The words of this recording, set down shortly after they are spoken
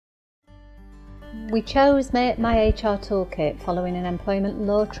We chose my HR Toolkit following an employment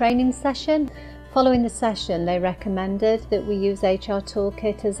law training session. Following the session, they recommended that we use HR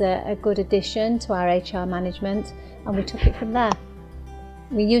Toolkit as a good addition to our HR management, and we took it from there.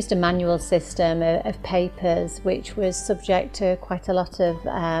 We used a manual system of papers which was subject to quite a lot of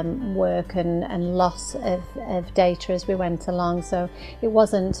work and loss of data as we went along, so it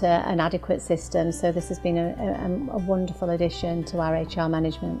wasn't an adequate system, so this has been a wonderful addition to our HR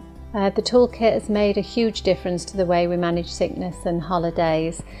management. The toolkit has made a huge difference to the way we manage sickness and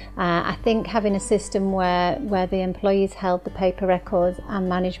holidays. I think having a system where the employees held the paper records and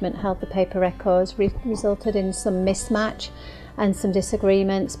management held the paper records resulted in some mismatch and some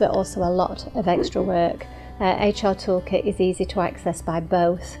disagreements, but also a lot of extra work. HR Toolkit is easy to access by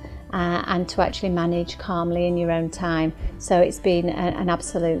both and to actually manage calmly in your own time. So it's been an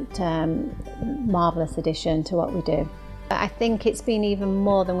absolute marvellous addition to what we do. I think it's been even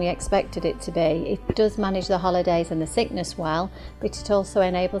more than we expected it to be. It does manage the holidays and the sickness well, but it also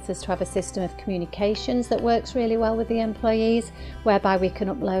enables us to have a system of communications that works really well with the employees, whereby we can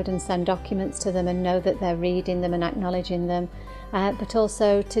upload and send documents to them and know that they're reading them and acknowledging them, but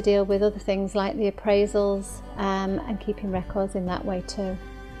also to deal with other things like the appraisals and keeping records in that way too.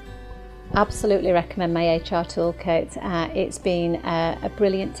 Absolutely recommend my HR Toolkit. It's been a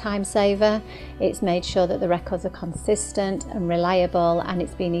brilliant time saver. It's made sure that the records are consistent and reliable, and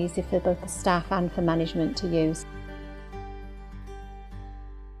it's been easy for both the staff and for management to use.